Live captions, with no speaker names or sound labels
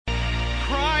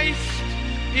Christ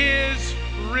is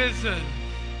risen.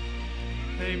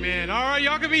 Amen. All right,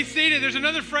 y'all can be seated. There's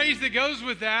another phrase that goes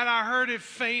with that. I heard it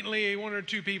faintly, one or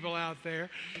two people out there.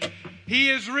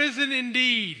 He is risen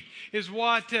indeed is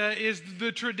what is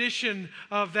the tradition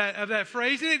of that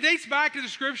phrase. And it dates back to the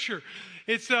scripture.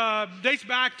 It dates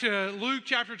back to Luke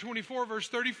chapter 24, verse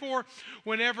 34,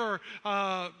 whenever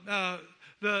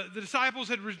the disciples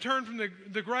had returned from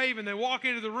the grave, and they walk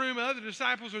into the room, and other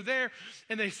disciples are there,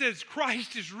 and they says,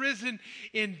 Christ is risen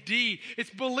indeed.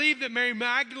 It's believed that Mary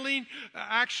Magdalene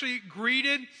actually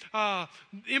greeted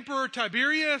Emperor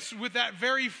Tiberius with that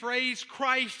very phrase,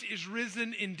 Christ is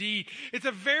risen indeed. It's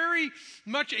a very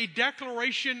much a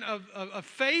declaration of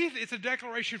faith. It's a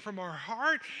declaration from our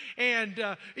heart. And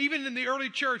even in the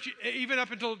early church, even up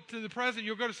until to the present,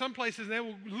 you'll go to some places and they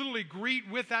will literally greet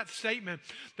with that statement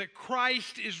that Christ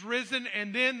is risen,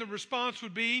 and then the response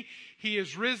would be, he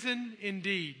is risen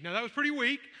indeed. Now that was pretty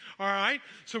weak, all right?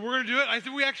 So we're going to do it. I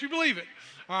think we actually believe it.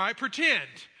 All right, pretend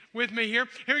with me here.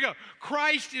 Here we go.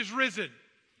 Christ is risen.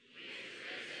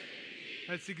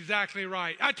 That's exactly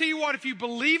right. I tell you what, if you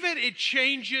believe it, it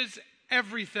changes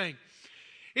everything.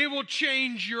 It will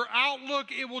change your outlook.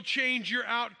 It will change your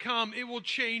outcome. It will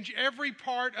change every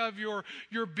part of your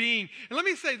being. And let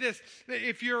me say this.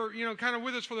 If you're, kind of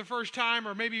with us for the first time,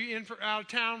 or maybe out of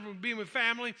town from being with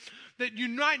family, that you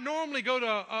might normally go to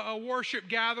a worship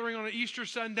gathering on an Easter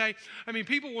Sunday. I mean,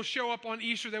 people will show up on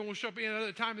Easter. They won't show up any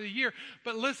other time of the year.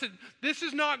 But listen, this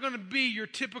is not going to be your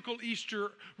typical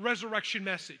Easter resurrection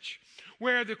message,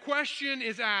 where the question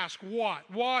is asked, what?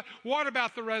 What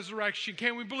about the resurrection?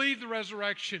 Can we believe the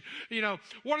resurrection?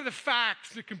 What are the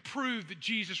facts that can prove that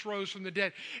Jesus rose from the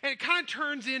dead? And it kind of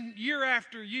turns in year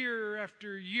after year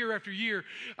after year after year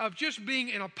of just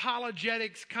being an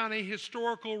apologetics kind of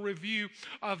historical review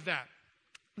of that.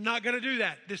 I'm not going to do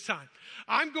that this time.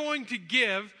 I'm going to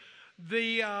give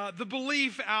the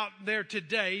belief out there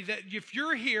today that if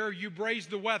you're here, you braze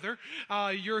the weather,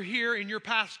 you're here in your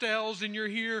pastels, and you're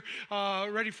here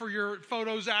ready for your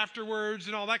photos afterwards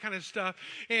and all that kind of stuff,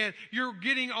 and you're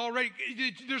getting already,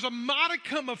 there's a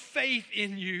modicum of faith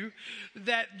in you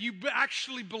that you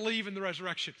actually believe in the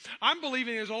resurrection. I'm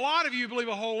believing there's a lot of you who believe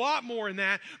a whole lot more in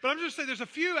that, but I'm just saying there's a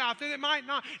few out there that might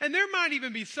not, and there might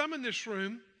even be some in this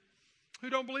room who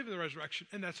don't believe in the resurrection,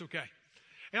 and that's okay.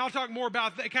 And I'll talk more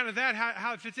about that,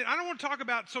 how it fits in. I don't want to talk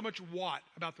about so much what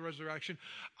about the resurrection.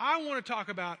 I want to talk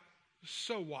about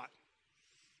so what.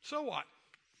 So what?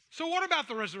 So what about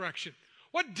the resurrection?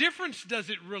 What difference does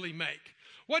it really make?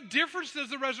 What difference does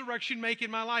the resurrection make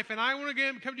in my life? And I want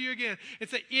to come to you again and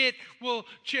say it will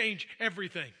change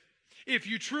everything. If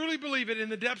you truly believe it in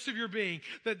the depths of your being,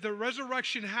 that the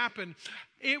resurrection happened,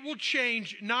 it will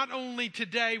change not only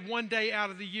today, one day out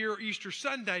of the year, Easter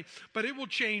Sunday, but it will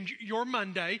change your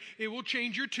Monday. It will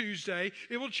change your Tuesday.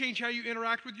 It will change how you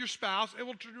interact with your spouse.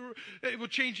 It will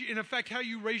change, in effect, how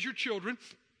you raise your children.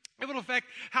 It will affect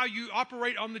how you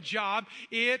operate on the job.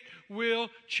 It will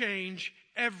change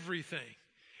everything.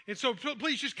 And so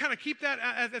please just kind of keep that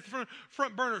at the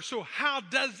front burner. So how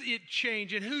does it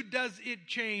change, and who does it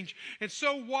change? And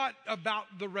so what about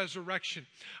the resurrection?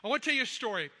 I want to tell you a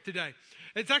story today.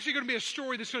 It's actually going to be a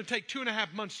story that's going to take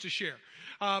 2.5 months to share.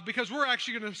 Because we're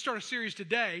actually going to start a series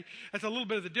today. That's a little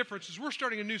bit of the difference. Is we're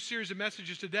starting a new series of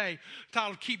messages today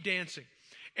titled Keep Dancing.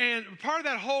 And part of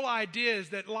that whole idea is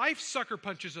that life sucker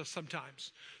punches us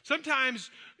sometimes. Sometimes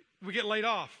we get laid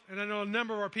off. And I know a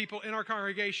number of our people in our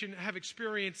congregation have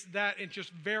experienced that in just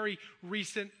very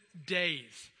recent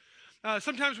days.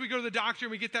 Sometimes we go to the doctor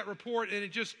and we get that report and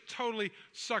it just totally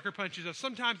sucker punches us.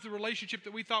 Sometimes the relationship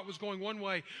that we thought was going one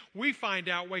way, we find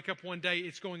out, wake up one day,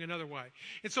 it's going another way.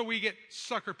 And so we get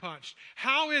sucker punched.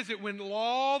 How is it when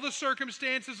all the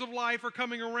circumstances of life are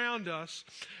coming around us,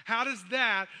 how does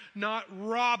that not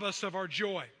rob us of our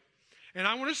joy? And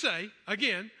I want to say,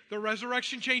 again, the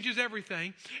resurrection changes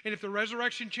everything. And if the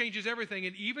resurrection changes everything,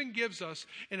 it even gives us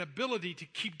an ability to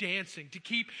keep dancing, to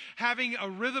keep having a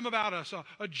rhythm about us,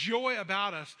 a joy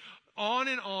about us, on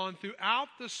and on throughout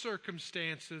the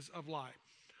circumstances of life.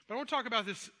 But I want to talk about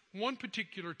this one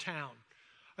particular town,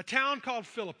 a town called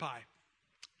Philippi.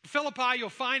 Philippi, you'll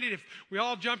find it if we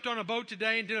all jumped on a boat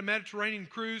today and did a Mediterranean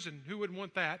cruise, and who wouldn't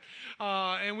want that?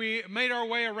 And we made our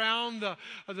way around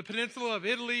the peninsula of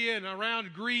Italy and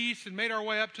around Greece and made our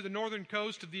way up to the northern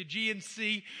coast of the Aegean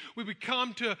Sea. We would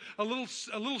come to a little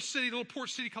port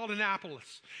city called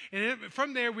Annapolis. And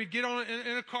from there, we'd get on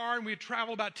in a car and we'd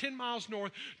travel about 10 miles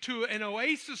north to an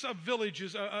oasis of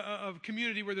villages, of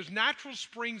community where there's natural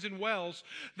springs and wells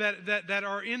that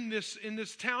are in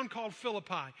this town called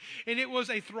Philippi. And it was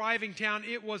a thriving town.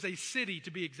 It was a city, to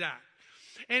be exact.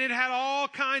 And it had all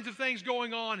kinds of things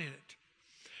going on in it.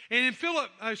 And in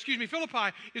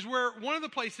Philippi is where one of the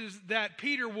places that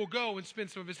Peter will go and spend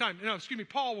some of his time.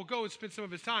 Paul will go and spend some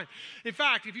of his time. In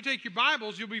fact, if you take your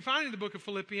Bibles, you'll be finding the book of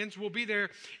Philippians. We'll be there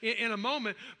in a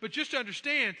moment. But just to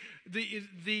understand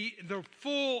the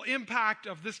full impact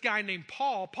of this guy named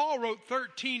Paul, Paul wrote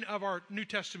 13 of our New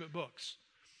Testament books.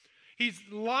 His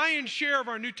lion's share of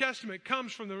our New Testament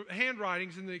comes from the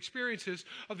handwritings and the experiences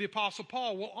of the Apostle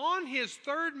Paul. Well, on his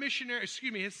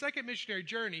his second missionary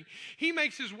journey, he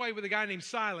makes his way with a guy named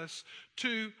Silas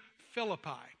to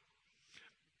Philippi.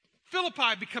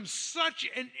 Philippi becomes such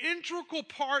an integral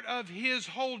part of his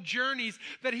whole journeys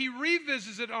that he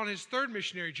revisits it on his third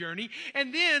missionary journey.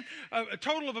 And then a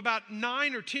total of about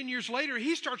 9 or 10 years later,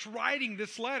 he starts writing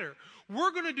this letter.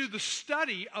 We're going to do the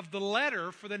study of the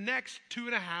letter for the next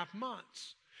 2.5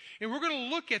 months. And we're going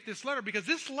to look at this letter because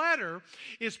this letter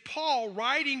is Paul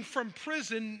writing from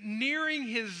prison, nearing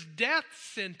his death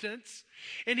sentence.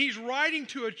 And he's writing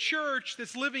to a church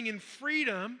that's living in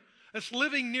freedom, that's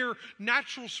living near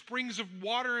natural springs of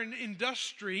water and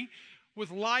industry with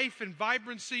life and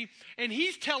vibrancy. And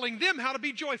he's telling them how to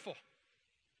be joyful.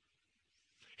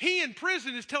 He in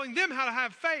prison is telling them how to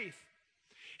have faith.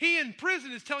 He in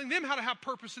prison is telling them how to have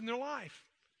purpose in their life.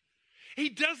 He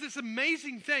does this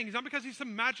amazing thing. It's not because he's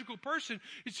some magical person.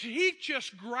 He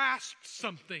just grasped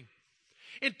something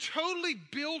and totally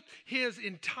built his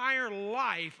entire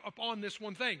life upon this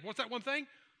one thing. What's that one thing?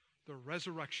 The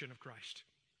resurrection of Christ.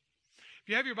 If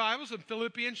you have your Bibles in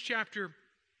Philippians chapter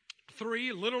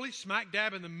 3, literally smack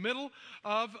dab in the middle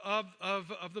of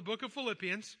the book of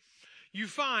Philippians, you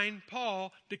find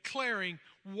Paul declaring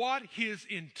what his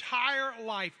entire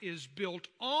life is built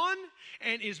on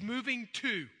and is moving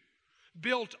to.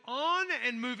 Built on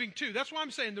and moving to. That's why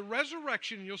I'm saying the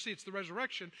resurrection, and you'll see it's the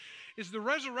resurrection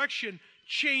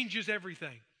changes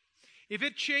everything. If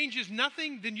it changes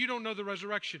nothing, then you don't know the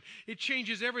resurrection. It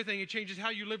changes everything. It changes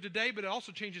how you live today, but it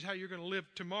also changes how you're going to live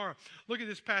tomorrow. Look at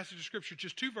this passage of Scripture,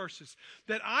 just 2 verses.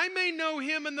 That I may know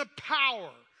him and the power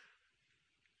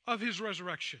of his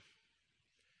resurrection,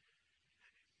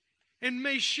 and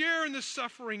may share in the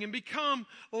suffering and become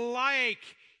like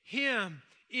him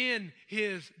in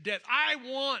his death. I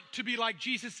want to be like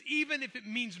Jesus, even if it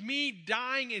means me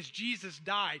dying as Jesus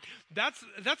died. That's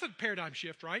a paradigm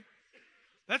shift, right?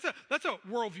 That's a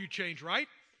worldview change, right?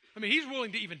 I mean, he's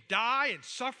willing to even die and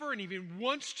suffer and even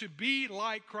wants to be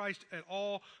like Christ at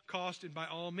all cost and by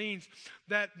all means.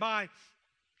 That by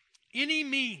any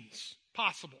means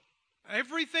possible,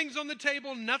 everything's on the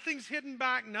table, nothing's hidden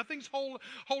back, nothing's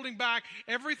holding back,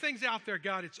 everything's out there,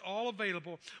 God, it's all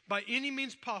available by any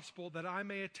means possible that I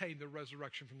may attain the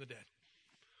resurrection from the dead.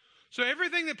 So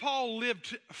everything that Paul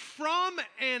lived from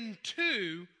and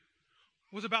to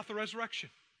was about the resurrection.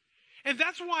 And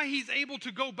that's why he's able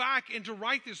to go back and to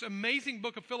write this amazing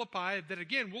book of Philippi that,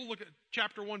 again, we'll look at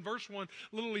chapter 1, verse 1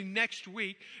 literally next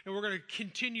week, and we're going to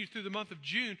continue through the month of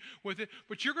June with it.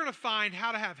 But you're going to find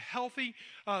how to have healthy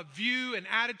view and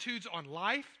attitudes on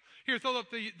life. Here, throw up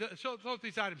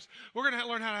these items. We're going to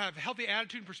learn how to have healthy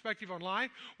attitude and perspective on life.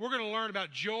 We're going to learn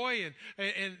about joy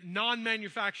and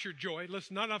non-manufactured joy.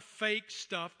 Listen, not enough fake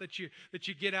stuff that you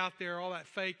get out there, all that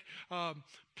fake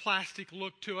plastic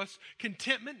look to us.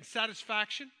 Contentment and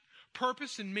satisfaction,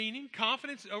 purpose and meaning,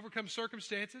 confidence and overcome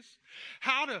circumstances.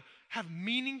 How to have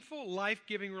meaningful,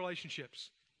 life-giving relationships.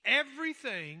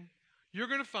 Everything you're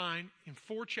going to find in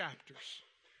 4 chapters.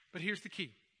 But here's the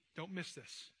key. Don't miss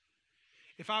this.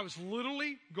 If I was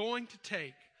literally going to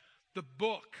take the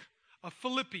book of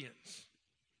Philippians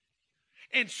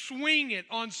and swing it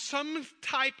on some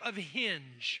type of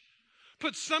hinge,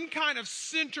 put some kind of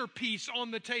centerpiece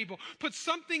on the table, put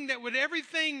something that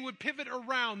everything would pivot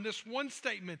around this one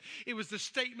statement, it was the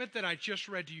statement that I just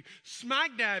read to you.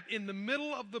 Smack dab in the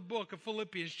middle of the book of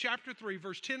Philippians, chapter 3,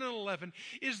 verse 10 and 11,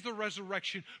 is the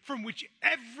resurrection from which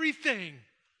everything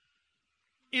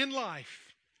in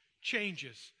life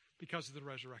changes because of the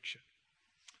resurrection.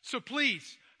 So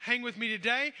please, hang with me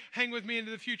today. Hang with me into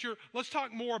the future. Let's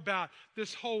talk more about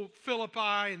this whole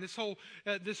Philippi and this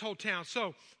whole town.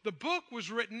 So the book was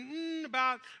written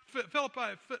about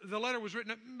Philippi. The letter was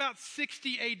written about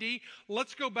 60 A.D.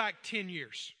 Let's go back 10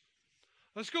 years.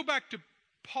 Let's go back to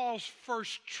Paul's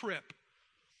first trip.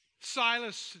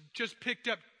 Silas just picked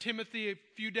up Timothy a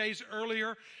few days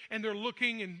earlier, and they're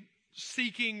looking and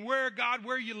seeking, where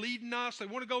are you leading us? They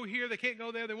want to go here, they can't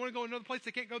go there. They want to go another place,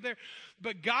 they can't go there.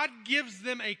 But God gives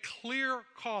them a clear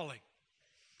calling.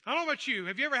 I don't know about you.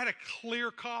 Have you ever had a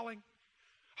clear calling?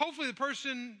 Hopefully the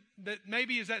person that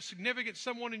maybe is that significant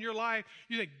someone in your life,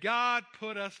 you think, God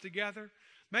put us together.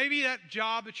 Maybe that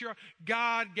job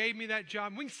God gave me that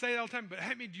job. We can say that all the time, but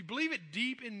I mean, do you believe it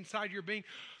deep inside your being?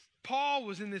 Paul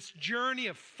was in this journey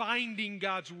of finding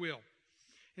God's will.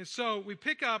 And so we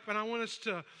pick up, and I want us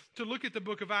to look at the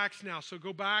book of Acts now. So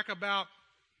go back about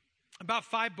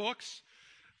 5 books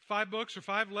or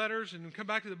 5 letters, and come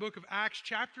back to the book of Acts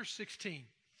chapter 16.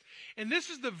 And this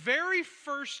is the very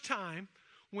first time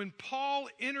when Paul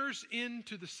enters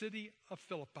into the city of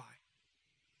Philippi,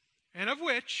 and of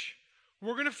which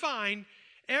we're going to find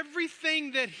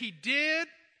everything that he did,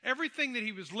 everything that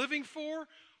he was living for,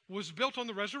 was built on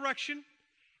the resurrection,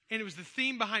 and it was the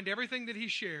theme behind everything that he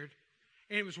shared,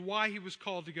 and it was why he was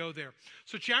called to go there.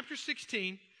 So chapter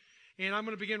 16, and I'm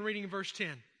going to begin reading in verse 10.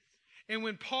 And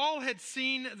when Paul had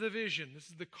seen the vision, this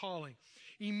is the calling,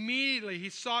 immediately he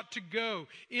sought to go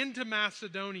into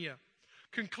Macedonia,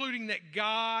 concluding that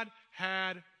God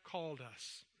had called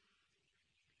us.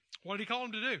 What did he call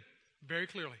him to do? Very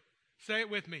clearly. Say it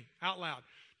with me out loud.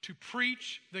 To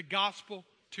preach the gospel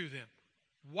to them.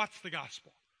 What's the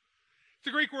gospel? It's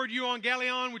the Greek word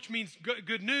euangelion, which means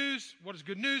good news. What does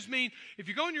good news mean? If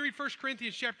you go and you read 1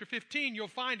 Corinthians chapter 15, you'll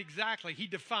find exactly, he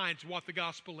defines what the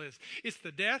gospel is. It's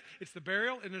the death, it's the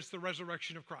burial, and it's the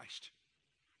resurrection of Christ.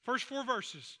 First 4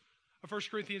 verses of 1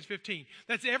 Corinthians 15.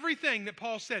 That's everything that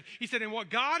Paul said. He said, and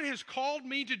what God has called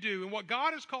me to do, and what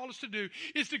God has called us to do,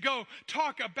 is to go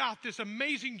talk about this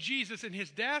amazing Jesus and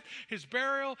his death, his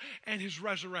burial, and his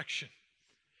resurrection.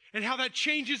 And how that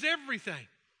changes everything.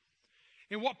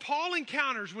 And what Paul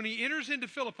encounters when he enters into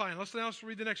Philippi, and let's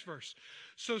read the next verse.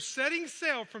 So setting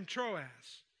sail from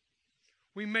Troas,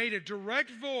 we made a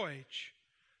direct voyage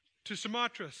to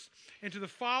Samothrace, and to the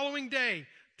following day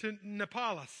to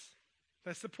Neapolis.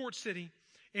 That's the port city.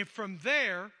 And from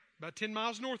there, about 10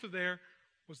 miles north of there,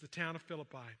 was the town of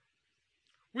Philippi,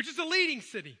 which is a leading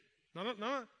city. Not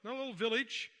a little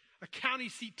village, a county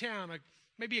seat town,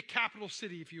 maybe a capital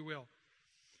city, if you will,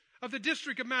 of the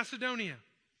district of Macedonia,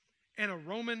 and a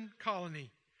Roman colony.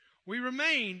 We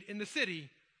remained in the city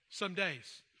some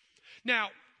days. Now,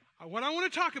 what I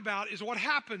want to talk about is what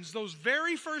happens those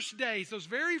very first days, those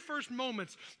very first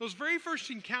moments, those very first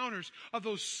encounters of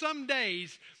those some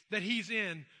days that he's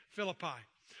in Philippi.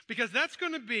 Because that's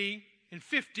going to be in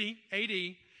 50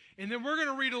 AD, and then we're going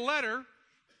to read a letter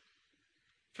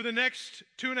for the next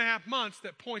 2.5 months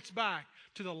that points back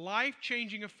to the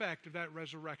life-changing effect of that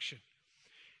resurrection.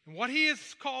 And what he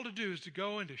is called to do is to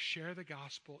go and to share the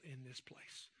gospel in this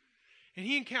place. And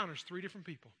he encounters 3 different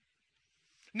people.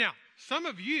 Now, some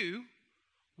of you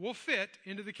will fit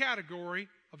into the category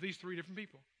of these 3 different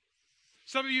people.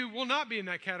 Some of you will not be in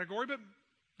that category, but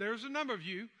there's a number of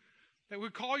you that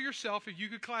would call yourself, if you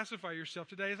could classify yourself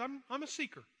today, as I'm a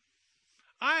seeker.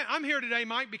 I'm here today,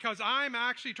 Mike, because I'm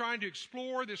actually trying to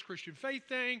explore this Christian faith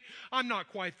thing. I'm not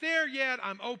quite there yet.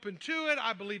 I'm open to it.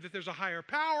 I believe that there's a higher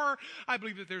power. I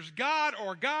believe that there's God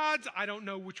or gods. I don't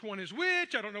know which one is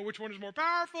which. I don't know which one is more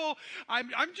powerful.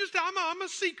 I'm a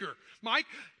seeker. Mike,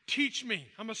 teach me.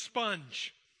 I'm a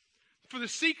sponge. For the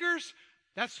seekers,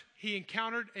 he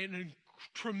encountered a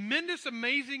tremendous,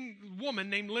 amazing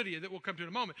woman named Lydia that we'll come to in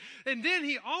a moment. And then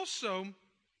he also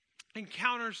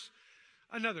encounters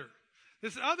another.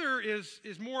 This other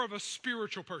is more of a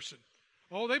spiritual person.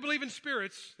 Oh, they believe in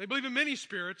spirits. They believe in many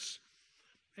spirits.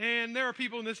 And there are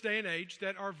people in this day and age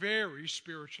that are very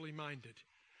spiritually minded.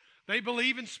 They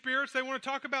believe in spirits. They want to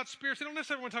talk about spirits. They don't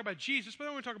necessarily want to talk about Jesus, but they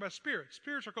want to talk about spirits.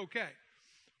 Spirits are okay.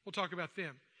 We'll talk about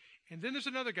them. And then there's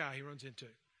another guy he runs into,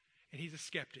 and he's a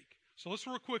skeptic. So let's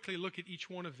real quickly look at each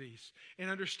one of these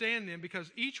and understand them, because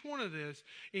each one of these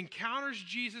encounters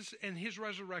Jesus and his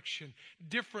resurrection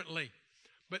differently.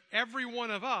 But every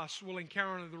one of us will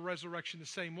encounter the resurrection the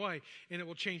same way, and it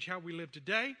will change how we live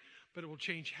today, but it will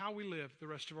change how we live the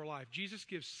rest of our life. Jesus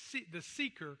gives the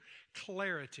seeker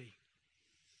clarity.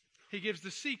 He gives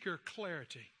the seeker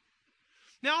clarity.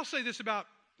 Now, I'll say this about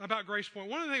Grace Point.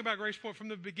 One of the things about Grace Point, from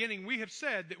the beginning, we have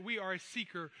said that we are a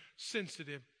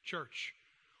seeker-sensitive church.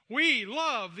 We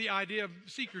love the idea of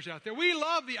seekers out there. We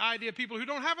love the idea of people who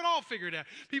don't have it all figured out.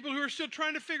 People who are still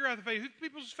trying to figure out the faith.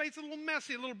 People's faith's a little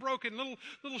messy, a little broken, a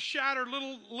little shattered,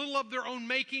 little of their own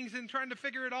makings, and trying to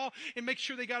figure it all and make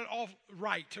sure they got it all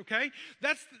right, okay?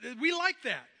 We like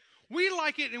that. We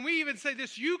like it, and we even say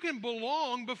this: you can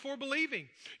belong before believing.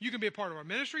 You can be a part of our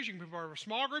ministries, you can be a part of our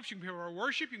small groups, you can be part of our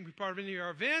worship, you can be part of any of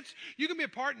our events. You can be a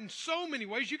part in so many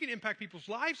ways. You can impact people's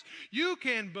lives. You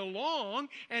can belong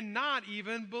and not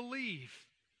even believe.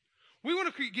 We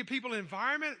want to give people an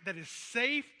environment that is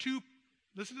safe to,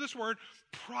 listen to this word,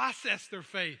 process their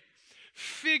faith.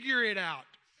 Figure it out.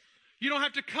 You don't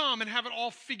have to come and have it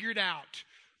all figured out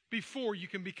before you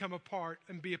can become a part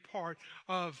and be a part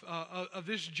of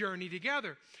this journey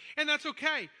together. And that's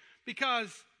okay,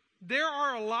 because There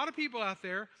are a lot of people out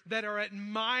there that are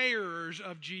admirers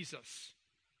of Jesus,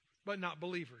 but not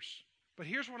believers. But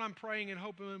here's what I'm praying and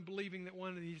hoping and believing, that one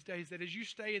of these days, that as you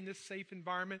stay in this safe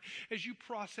environment, as you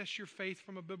process your faith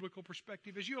from a biblical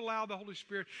perspective, as you allow the Holy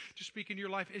Spirit to speak in your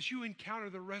life, as you encounter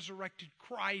the resurrected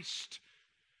Christ,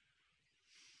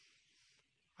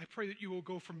 I pray that you will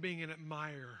go from being an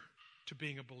admirer to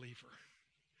being a believer.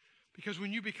 Because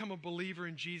when you become a believer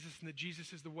in Jesus, and that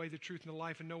Jesus is the way, the truth, and the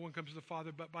life, and no one comes to the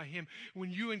Father but by Him, when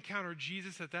you encounter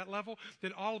Jesus at that level,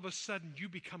 then all of a sudden you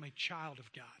become a child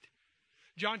of God.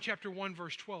 John chapter 1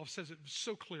 verse 12 says it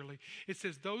so clearly. It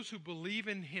says, those who believe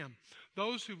in Him,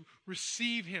 those who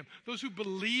receive Him, those who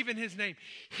believe in His name,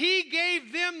 He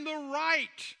gave them the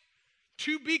right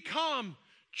to become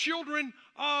children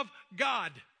of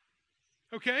God.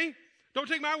 Okay? Don't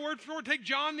take my word for it. Take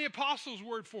John the Apostle's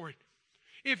word for it.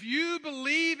 If you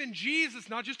believe in Jesus,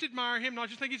 not just admire Him, not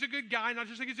just think He's a good guy, not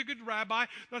just think He's a good rabbi,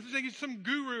 not just think He's some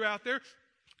guru out there,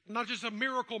 not just a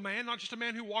miracle man, not just a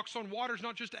man who walks on waters,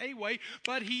 not just a way,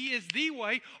 but He is the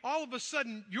way, all of a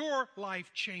sudden your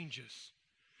life changes.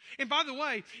 And by the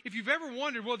way, if you've ever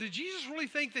wondered, well, did Jesus really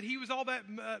think that He was all that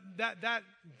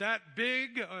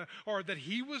big, or that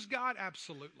He was God?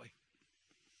 Absolutely.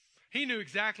 He knew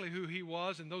exactly who He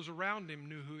was, and those around Him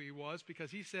knew who He was,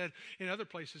 because He said in other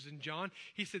places in John,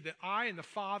 He said that I and the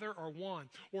Father are one.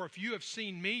 Or if you have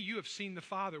seen me, you have seen the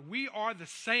Father. We are the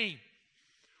same.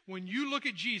 When you look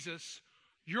at Jesus,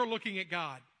 you're looking at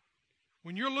God.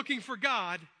 When you're looking for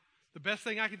God, the best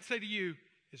thing I can say to you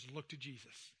is look to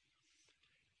Jesus.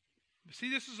 See,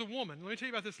 this is a woman. Let me tell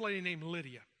you about this lady named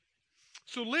Lydia.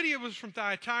 So Lydia was from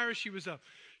Thyatira. She was a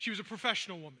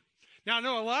professional woman. Now, I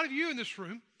know a lot of you in this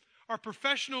room are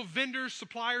professional vendors,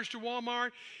 suppliers to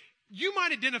Walmart. You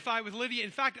might identify with Lydia.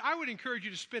 In fact, I would encourage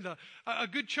you to spend a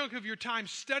good chunk of your time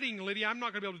studying Lydia. I'm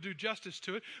not going to be able to do justice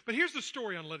to it. But here's the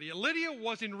story on Lydia. Lydia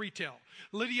was in retail.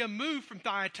 Lydia moved from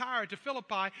Thyatira to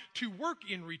Philippi to work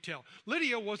in retail.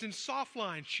 Lydia was in soft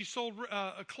lines. She sold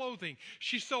clothing.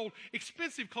 She sold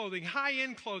expensive clothing,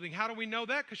 high-end clothing. How do we know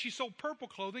that? Because she sold purple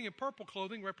clothing, and purple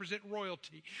clothing represent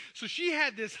royalty. So she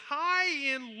had this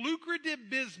high-end, lucrative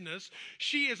business.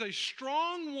 She is a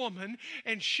strong woman,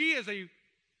 and she is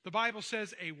the Bible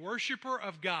says, a worshiper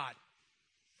of God.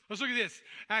 Let's look at this.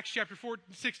 Acts chapter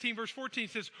 16, verse 14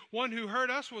 says, one who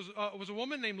heard us was a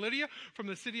woman named Lydia from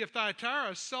the city of Thyatira,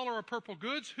 a seller of purple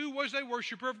goods, who was a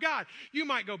worshiper of God. You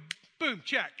might go, boom,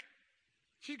 check.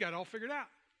 She's got it all figured out.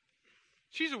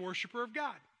 She's a worshiper of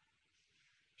God.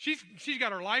 She's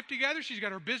got her life together. She's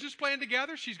got her business plan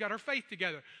together. She's got her faith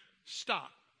together. Stop.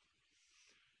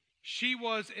 She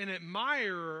was an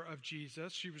admirer of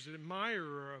Jesus. She was an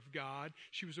admirer of God.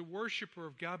 She was a worshiper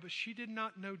of God, but she did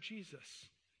not know Jesus.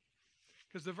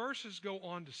 Because the verses go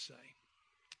on to say,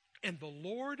 and the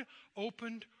Lord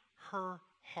opened her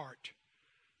heart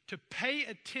to pay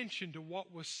attention to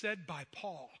what was said by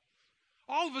Paul.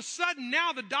 All of a sudden,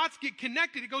 now the dots get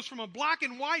connected. It goes from a black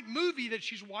and white movie that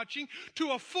she's watching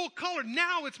to a full color.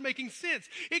 Now it's making sense.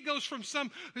 It goes from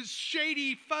some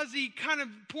shady, fuzzy, kind of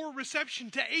poor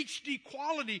reception to HD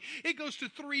quality. It goes to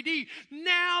 3D.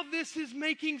 Now this is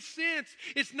making sense.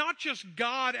 It's not just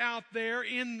God out there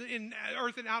in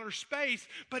earth and outer space,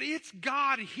 but it's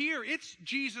God here. It's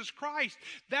Jesus Christ.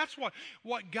 That's what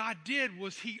God did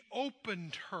was He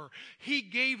opened her. He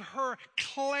gave her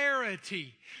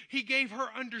clarity. He gave her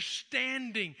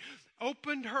understanding,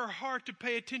 opened her heart to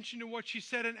pay attention to what she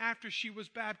said, and after she was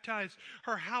baptized,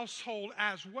 her household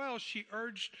as well, she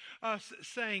urged us,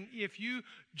 saying, if you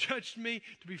judged me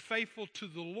to be faithful to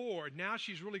the Lord. Now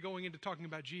she's really going into talking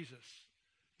about Jesus,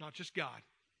 not just God,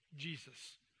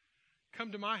 Jesus.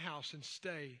 Come to my house and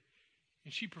stay.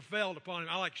 And she prevailed upon him.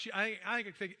 I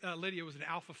think Lydia was an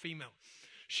alpha female.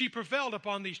 She prevailed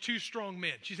upon these two strong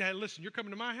men. She said, hey, listen, you're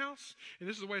coming to my house, and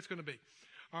this is the way it's going to be.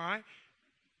 All right?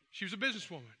 She was a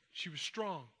businesswoman. She was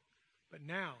strong. But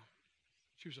now,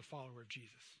 she was a follower of Jesus.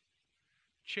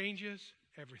 Changes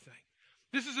everything.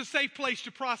 This is a safe place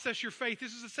to process your faith.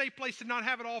 This is a safe place to not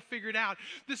have it all figured out.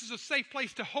 This is a safe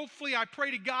place to hopefully, I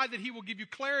pray to God that He will give you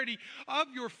clarity of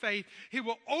your faith. He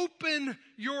will open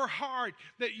your heart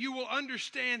that you will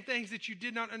understand things that you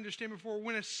did not understand before.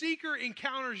 When a seeker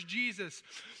encounters Jesus,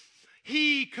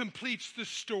 He completes the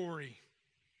story.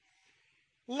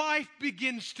 Life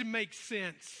begins to make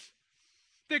sense.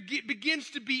 There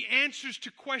begins to be answers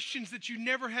to questions that you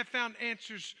never have found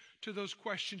answers to those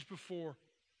questions before.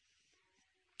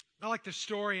 I like the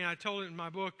story, and I told it in my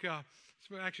book. I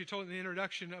actually told it in the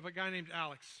introduction, of a guy named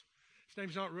Alex. His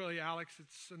name's not really Alex.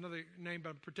 It's another name, but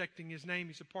I'm protecting his name.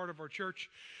 He's a part of our church.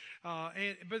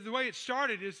 But the way it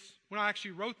started is when I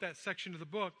actually wrote that section of the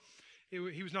book,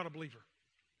 he was not a believer.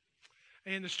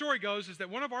 And the story goes is that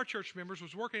one of our church members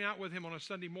was working out with him on a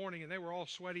Sunday morning, and they were all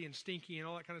sweaty and stinky and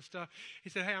all that kind of stuff. He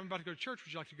said, hey, I'm about to go to church.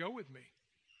 Would you like to go with me?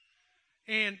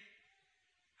 And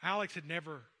Alex had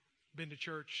never been to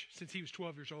church since he was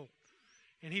 12 years old.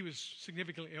 And he was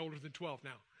significantly older than 12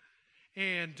 now.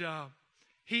 And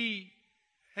he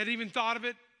had even thought of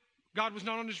it. God was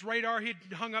not on his radar. He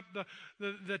had hung up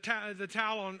the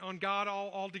towel on God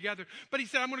altogether. But he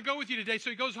said, I'm going to go with you today. So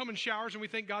he goes home and showers, and we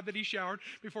thank God that he showered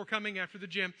before coming after the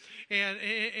gym. And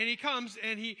he comes,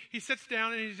 and he sits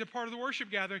down, and he's a part of the worship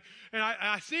gathering. And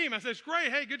I see him. I say, it's great.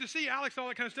 Hey, good to see you, Alex, all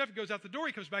that kind of stuff. He goes out the door.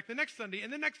 He comes back the next Sunday,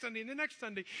 and the next Sunday, and the next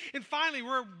Sunday. And finally,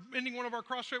 we're ending one of our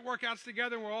CrossFit workouts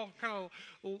together, and we're all kind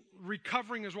of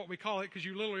recovering is what we call it, because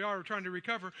you literally are trying to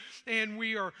recover. And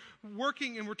we are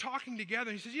working, and we're talking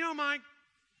together. And he says, you know, Mike,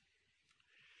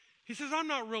 he says, I'm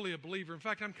not really a believer. In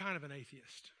fact, I'm kind of an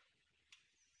atheist.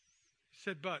 He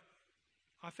said, but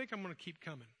I think I'm going to keep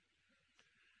coming.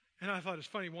 And I thought it's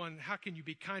funny, one, how can you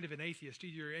be kind of an atheist?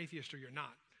 Either you're an atheist or you're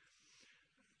not.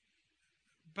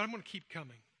 But I'm going to keep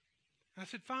coming. And I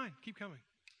said, fine, keep coming.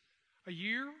 A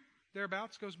year,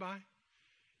 thereabouts, goes by.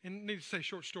 And needless to say,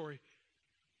 short story,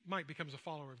 Mike becomes a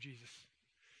follower of Jesus.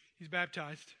 He's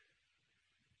baptized.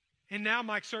 And now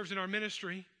Mike serves in our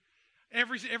ministry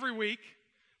every week.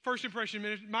 First Impression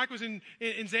Ministry. Mike was in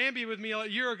Zambia with me a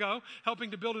year ago,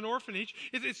 helping to build an orphanage.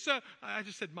 I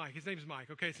just said Mike. His name is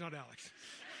Mike, okay? It's not Alex.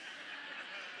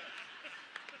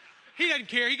 He doesn't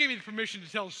care. He gave me the permission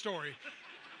to tell the story.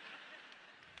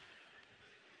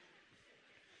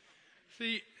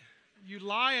 See, you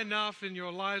lie enough and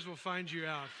your lies will find you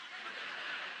out.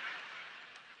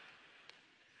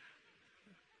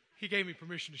 He gave me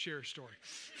permission to share his story.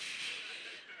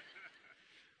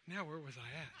 Now, where was I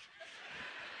at?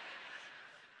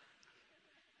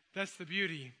 That's the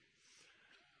beauty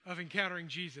of encountering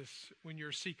Jesus when you're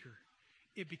a seeker.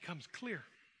 It becomes clear.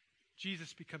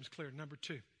 Jesus becomes clear. Number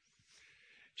two,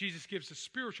 Jesus gives a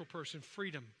spiritual person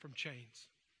freedom from chains.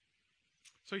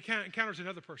 So he encounters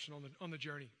another person on the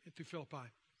journey through Philippi.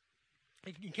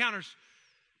 He encounters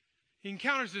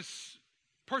this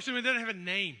person who doesn't have a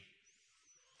name.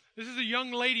 This is a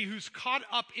young lady who's caught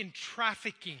up in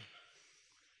trafficking.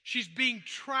 She's being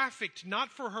trafficked, not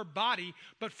for her body,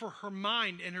 but for her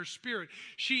mind and her spirit.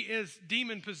 She is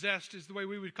demon-possessed, is the way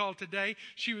we would call it today.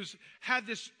 She had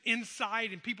this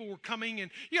insight, and people were coming.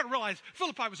 And you got to realize,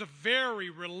 Philippi was a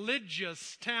very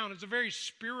religious town. It's a very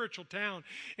spiritual town.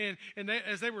 And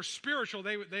as they were spiritual,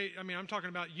 I'm talking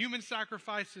about human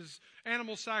sacrifices,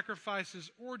 animal sacrifices,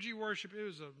 orgy worship. It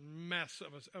was a mess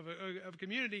of a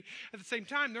community. At the same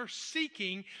time, they're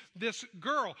seeking this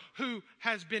girl who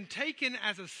has been taken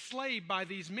as a slave by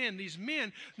these men. These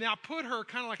men now put her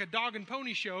kind of like a dog and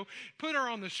pony show, put her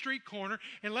on the street corner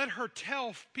and let her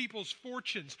tell people's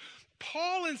fortunes.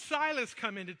 Paul and Silas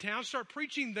come into town, start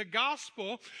preaching the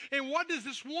gospel, and what does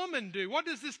this woman do? What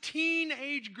does this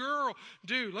teenage girl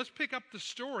do? Let's pick up the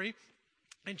story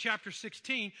in chapter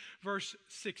 16, verse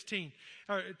 16.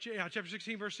 Chapter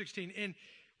 16, verse 16. And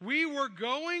we were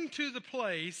going to the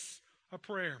place of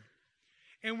prayer,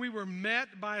 and we were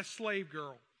met by a slave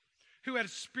girl who had a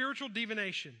spiritual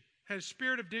divination, had a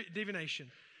spirit of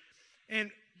divination,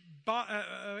 and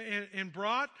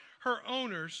brought her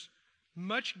owners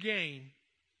much gain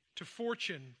to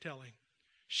fortune telling.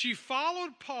 She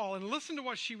followed Paul, and listen to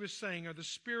what she was saying, or the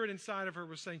spirit inside of her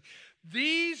was saying.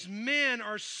 These men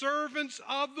are servants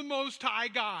of the Most High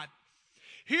God.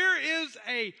 Here is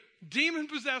a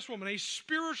demon-possessed woman, a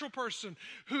spiritual person,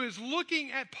 who is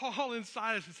looking at Paul and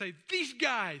Silas and say, these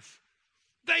guys,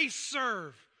 they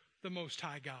serve the Most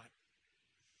High God.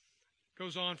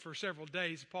 Goes on for several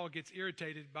days. Paul gets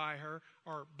irritated by her,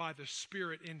 or by the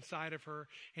spirit inside of her,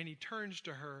 and he turns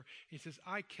to her. He says,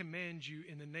 I command you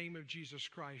in the name of Jesus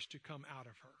Christ to come out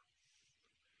of her.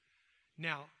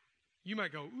 Now, you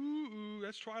might go, ooh,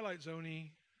 that's Twilight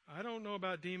Zone-y. I don't know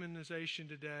about demonization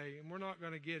today, and we're not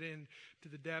going to get into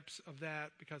the depths of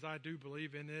that because I do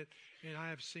believe in it, and I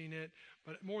have seen it.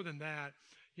 But more than that,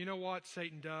 you know what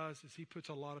Satan does is he puts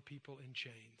a lot of people in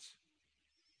chains.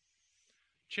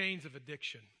 Chains of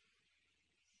addiction.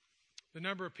 The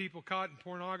number of people caught in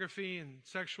pornography and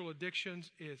sexual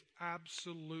addictions is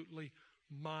absolutely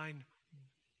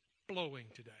mind-blowing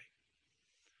today.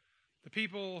 The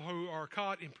people who are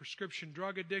caught in prescription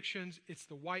drug addictions, it's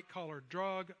the white-collar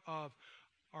drug of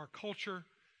our culture,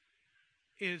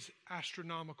 is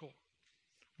astronomical.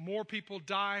 More people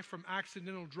die from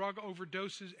accidental drug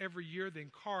overdoses every year than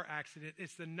car accident.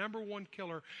 It's the number one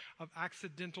killer of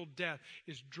accidental death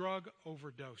is drug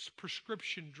overdose,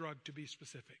 prescription drug to be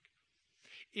specific.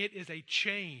 It is a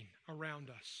chain around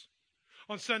us.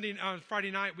 On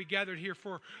Friday night, we gathered here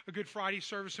for a Good Friday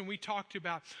service, and we talked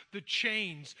about the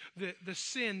chains, the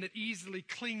sin that easily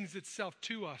clings itself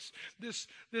to us. This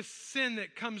sin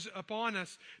that comes upon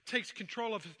us takes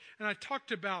control of us. And I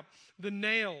talked about the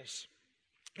nails.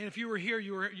 And if you were here,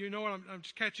 you know what, I'm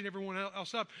just catching everyone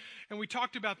else up. And we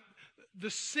talked about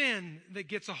the sin that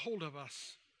gets a hold of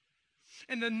us.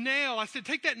 And the nail, I said,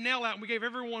 take that nail out. And we gave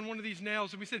everyone one of these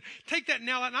nails. And we said, take that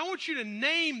nail out. And I want you to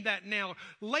name that nail,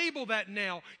 label that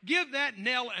nail, give that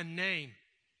nail a name.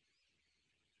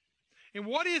 And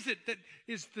what is it that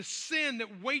is the sin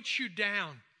that weights you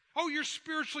down? Oh, you're a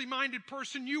spiritually minded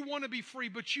person. You want to be free,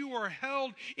 but you are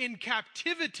held in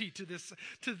captivity to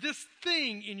this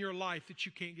thing in your life that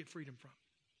you can't get freedom from.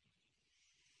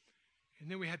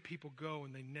 And then we had people go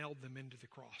and they nailed them into the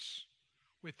cross.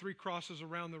 We had 3 crosses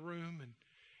around the room, and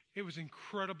it was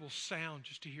incredible sound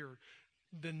just to hear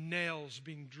the nails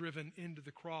being driven into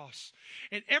the cross.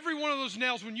 And every one of those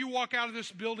nails, when you walk out of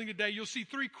this building today, you'll see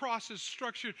 3 crosses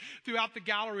structured throughout the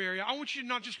gallery area. I want you to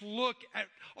not just look at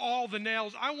all the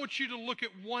nails. I want you to look at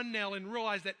one nail and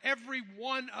realize that every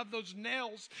one of those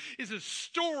nails is a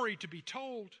story to be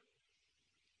told.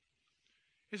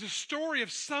 It's a story of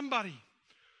somebody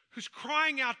who's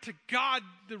crying out to God,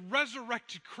 the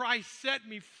resurrected Christ, set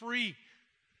me free,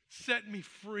 set me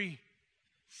free,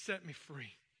 set me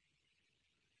free.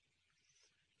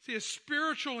 See, a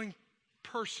spiritual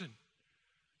person,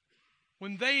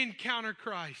 when they encounter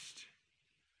Christ,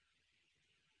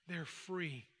 they're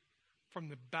free from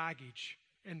the baggage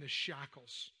and the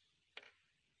shackles.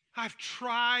 I've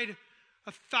tried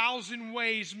 1,000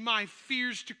 ways my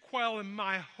fears to quell and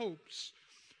my hopes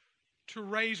to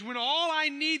raise, when all I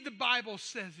need, the Bible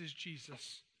says, is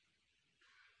Jesus.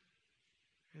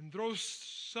 And though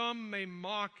some may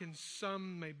mock and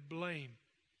some may blame,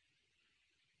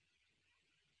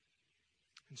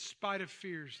 in spite of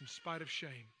fears, in spite of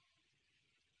shame,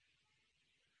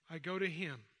 I go to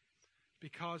Him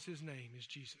because His name is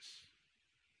Jesus.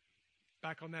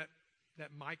 Back on that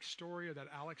Mike story or that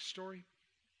Alex story,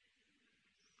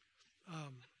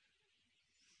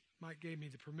 Mike gave me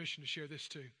the permission to share this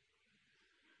too.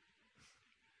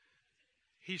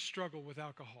 He struggled with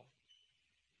alcohol.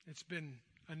 It's been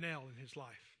a nail in his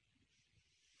life.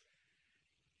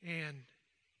 And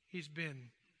he's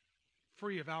been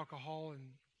free of alcohol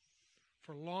and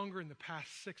for longer in the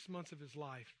past 6 months of his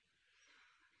life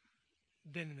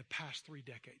than in the past 3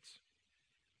 decades.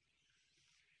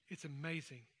 It's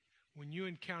amazing when you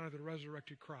encounter the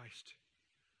resurrected Christ,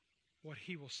 what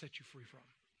He will set you free from.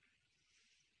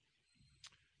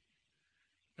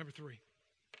 Number 3.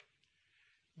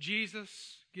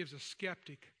 Jesus gives a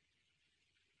skeptic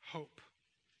hope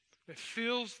that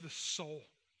fills the soul,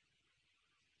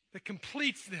 that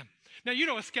completes them. Now, you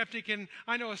know a skeptic, and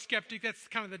I know a skeptic. That's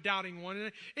kind of the doubting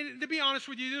one. And to be honest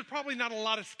with you, there's probably not a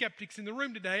lot of skeptics in the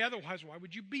room today. Otherwise, why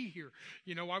would you be here?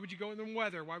 You know, why would you go in the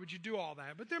weather? Why would you do all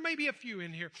that? But there may be a few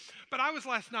in here. But I was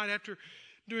last night, after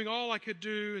doing all I could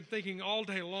do and thinking all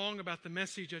day long about the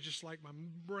message, my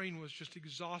brain was just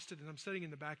exhausted, and I'm sitting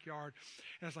in the backyard,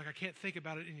 and I was like, I can't think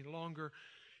about it any longer.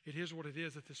 It is what it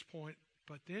is at this point.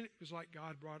 But then it was like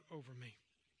God brought over me.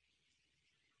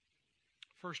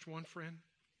 First one friend,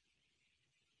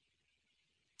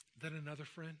 then another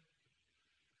friend.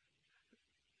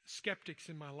 Skeptics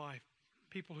in my life,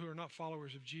 people who are not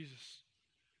followers of Jesus,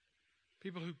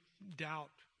 people who doubt.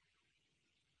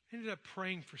 I ended up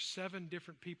praying for 7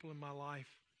 different people in my life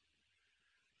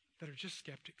that are just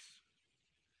skeptics.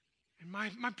 And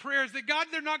my prayer is that, God,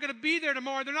 they're not going to be there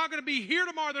tomorrow. They're not going to be here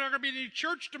tomorrow. They're not going to be in any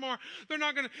church tomorrow. They're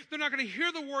not going to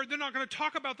hear the word. They're not going to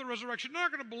talk about the resurrection. They're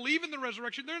not going to believe in the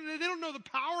resurrection. They don't know the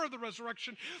power of the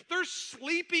resurrection. They're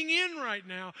sleeping in right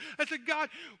now. I said, God,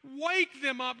 wake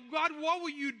them up. God, what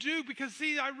will you do? Because,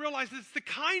 see, I realize it's the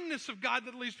kindness of God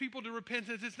that leads people to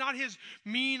repentance. It's not His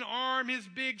mean arm, His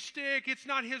big stick. It's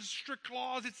not His strict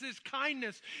laws. It's His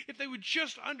kindness. If they would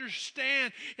just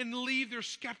understand and leave their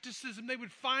skepticism, they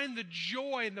would find the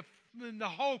joy and the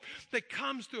hope that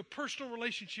comes through a personal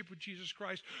relationship with Jesus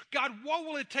Christ. God, what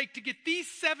will it take to get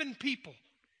these 7 people?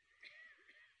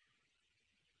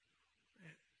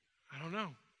 I don't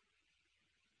know.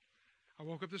 I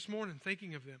woke up this morning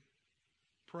thinking of them,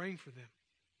 praying for them.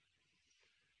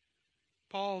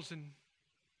 Paul's in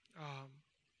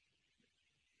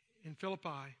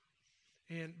Philippi,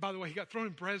 and by the way, he got thrown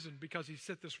in prison because he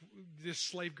set this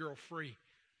slave girl free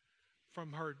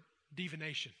from her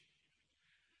divination.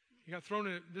 He got thrown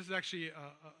in. This is actually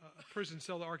a prison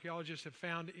cell that archaeologists have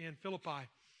found in Philippi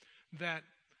that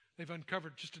they've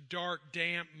uncovered just a dark,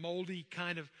 damp, moldy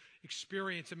kind of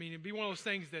experience. I mean, it'd be one of those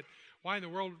things that why in the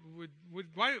world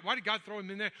why did God throw him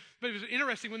in there? But it was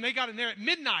interesting, when they got in there at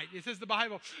midnight, it says the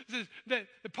Bible, it says that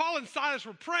Paul and Silas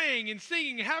were praying and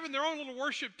singing and having their own little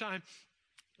worship time.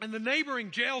 And the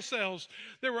neighboring jail cells,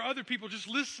 there were other people just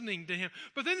listening to him.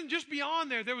 But then just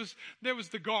beyond there was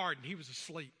the guard, and he was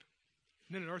asleep.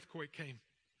 And then an earthquake came.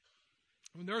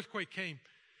 When the earthquake came,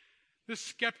 this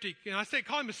skeptic, and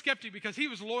call him a skeptic because he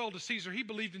was loyal to Caesar. He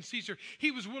believed in Caesar. He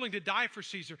was willing to die for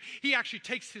Caesar. He actually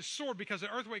takes his sword because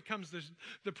the earthquake comes,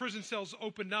 the prison cells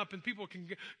opened up and people can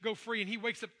go free. And he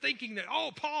wakes up thinking that,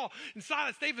 oh, Paul and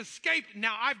Silas, they've escaped.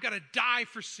 Now I've got to die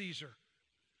for Caesar.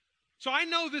 So I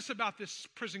know this about this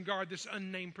prison guard, this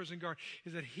unnamed prison guard,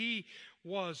 is that he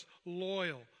was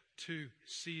loyal to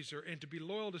Caesar. And to be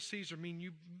loyal to Caesar means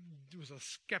you was a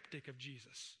skeptic of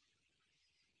Jesus.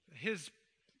 His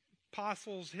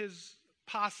apostles, his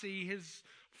posse, his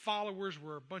followers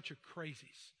were a bunch of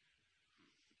crazies.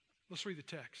 Let's read the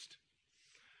text.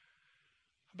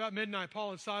 About midnight,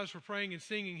 Paul and Silas were praying and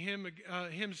singing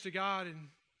hymns to God in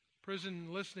prison,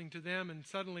 listening to them, and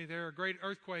suddenly there a great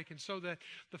earthquake, and so that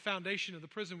the foundation of the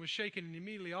prison was shaken, and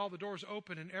immediately all the doors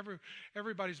opened, and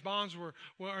everybody's bonds were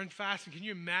unfastened. Can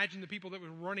you imagine the people that were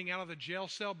running out of the jail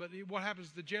cell? But what happens?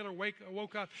 The jailer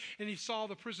woke up, and he saw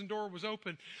the prison door was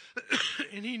open,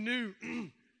 and he knew,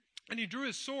 and he drew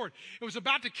his sword. It was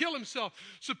about to kill himself,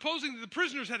 supposing that the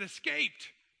prisoners had escaped.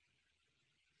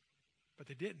 But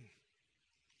they didn't.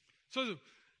 So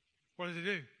what did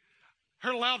they do?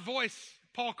 Heard a loud voice.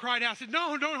 Paul cried out, said,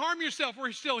 no, don't harm yourself.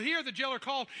 We're still here. The jailer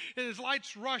called, and his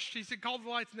lights rushed. He said, called the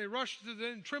lights, and they rushed to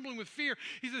them, trembling with fear.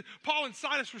 He said, Paul and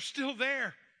Silas were still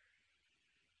there.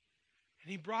 And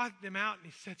he brought them out, and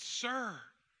he said, sir,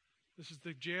 this is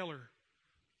the jailer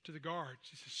to the guards.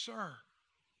 He says, sir,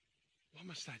 what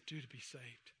must I do to be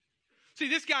saved? See,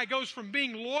 this guy goes from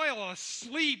being loyal,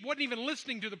 asleep, wasn't even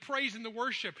listening to the praise and the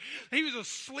worship. He was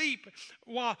asleep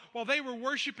while they were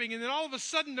worshiping, and then all of a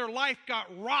sudden their life got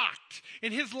rocked,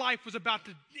 and his life was about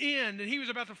to end, and he was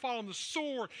about to fall on the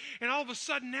sword. And all of a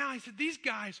sudden now he said, these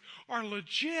guys are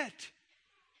legit.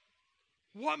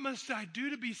 What must I do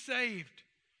to be saved?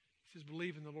 He says,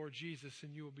 believe in the Lord Jesus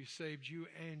and you will be saved, you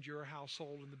and your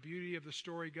household. And the beauty of the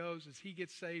story goes, as he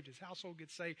gets saved, his household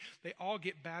gets saved, they all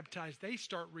get baptized, they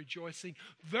start rejoicing,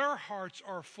 their hearts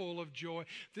are full of joy.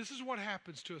 This is what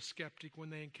happens to a skeptic when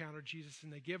they encounter Jesus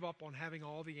and they give up on having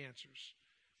all the answers,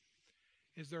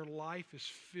 is their life is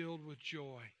filled with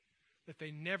joy that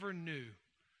they never knew,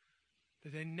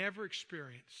 that they never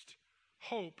experienced,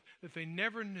 hope that they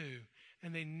never knew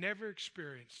and they never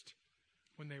experienced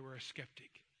when they were a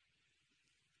skeptic.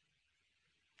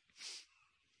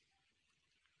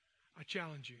 I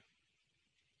challenge you.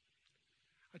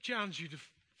 I challenge you to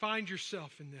find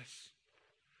yourself in this.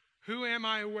 Who am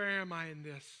I? Where am I in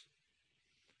this?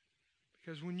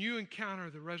 Because when you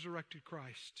encounter the resurrected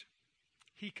Christ,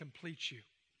 he completes you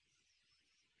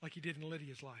like he did in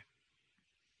Lydia's life.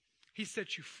 He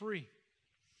sets you free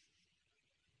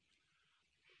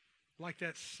like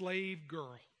that slave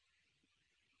girl.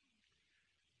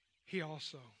 He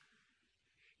also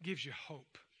gives you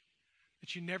hope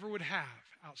that you never would have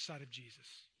outside of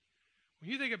Jesus.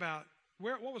 When you think about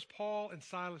what was Paul and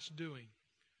Silas doing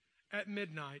at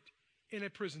midnight in a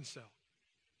prison cell?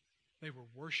 They were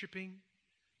worshiping,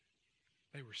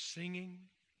 they were singing,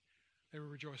 they were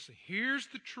rejoicing. Here's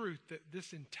the truth that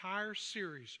this entire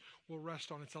series will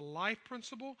rest on. It's a life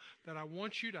principle that I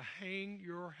want you to hang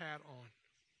your hat on.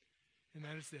 And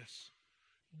that is this: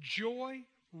 joy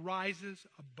rises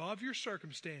above your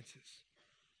circumstances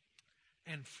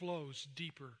and flows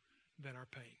deeper than our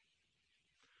pain.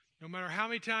 No matter how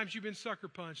many times you've been sucker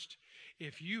punched,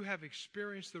 if you have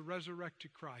experienced the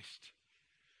resurrected Christ,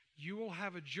 you will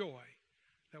have a joy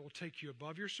that will take you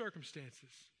above your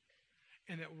circumstances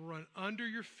and that will run under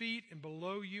your feet and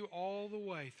below you all the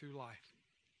way through life.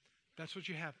 That's what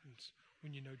happens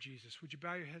when you know Jesus. Would you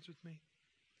bow your heads with me?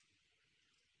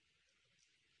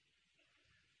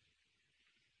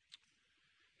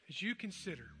 As you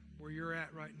consider where you're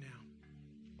at right now,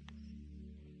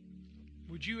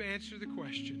 would you answer the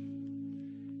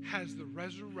question, has the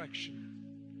resurrection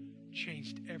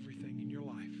changed everything in your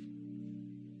life?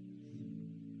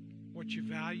 What you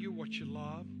value, what you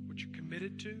love, what you're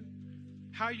committed to,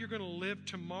 how you're going to live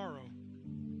tomorrow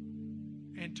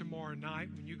and tomorrow night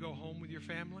when you go home with your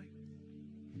family,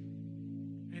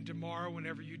 and tomorrow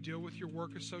whenever you deal with your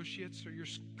work associates or your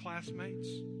classmates,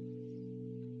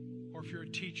 or if you're a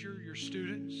teacher, your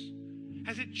students.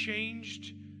 Has it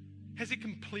changed? Has it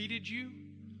completed you?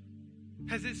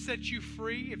 Has it set you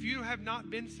free? If you have not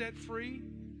been set free,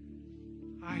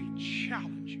 I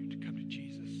challenge you to come to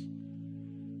Jesus.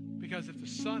 Because if the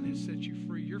Son has set you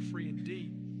free, you're free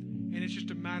indeed. And it's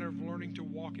just a matter of learning to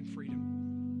walk in freedom.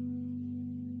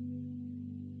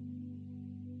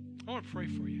 I want to pray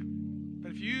for you.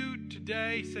 But if you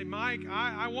today say, Mike,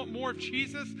 I want more of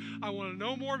Jesus, I want to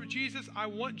know more of Jesus, I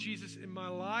want Jesus in my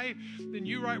life, then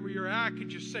you right where you're at can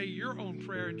just say your own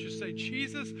prayer and just say,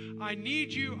 Jesus, I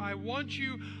need you, I want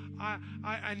you,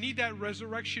 I need that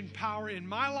resurrection power in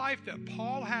my life that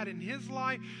Paul had in his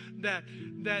life, that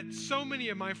so many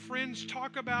of my friends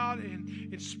talk about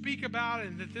and speak about,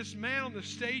 and that this man on the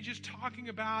stage is talking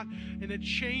about, and it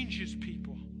changes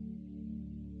people.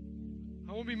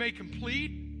 I want to be made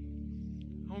complete.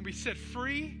 I want to be set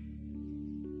free.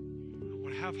 I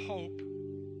want to have hope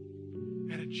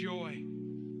and a joy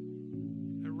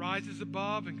that rises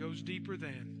above and goes deeper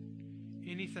than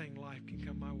anything life can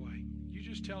come my way. You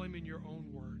just tell him in your own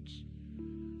words.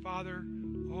 Father,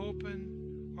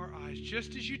 open our eyes.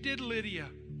 Just as you did Lydia.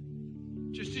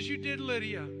 Just as you did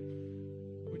Lydia.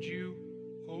 Would you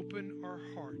open our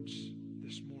hearts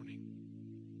this morning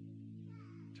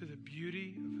to the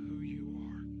beauty of who you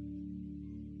are?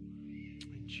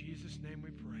 In Jesus' name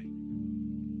we pray.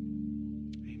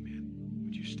 Amen.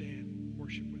 Would you stand?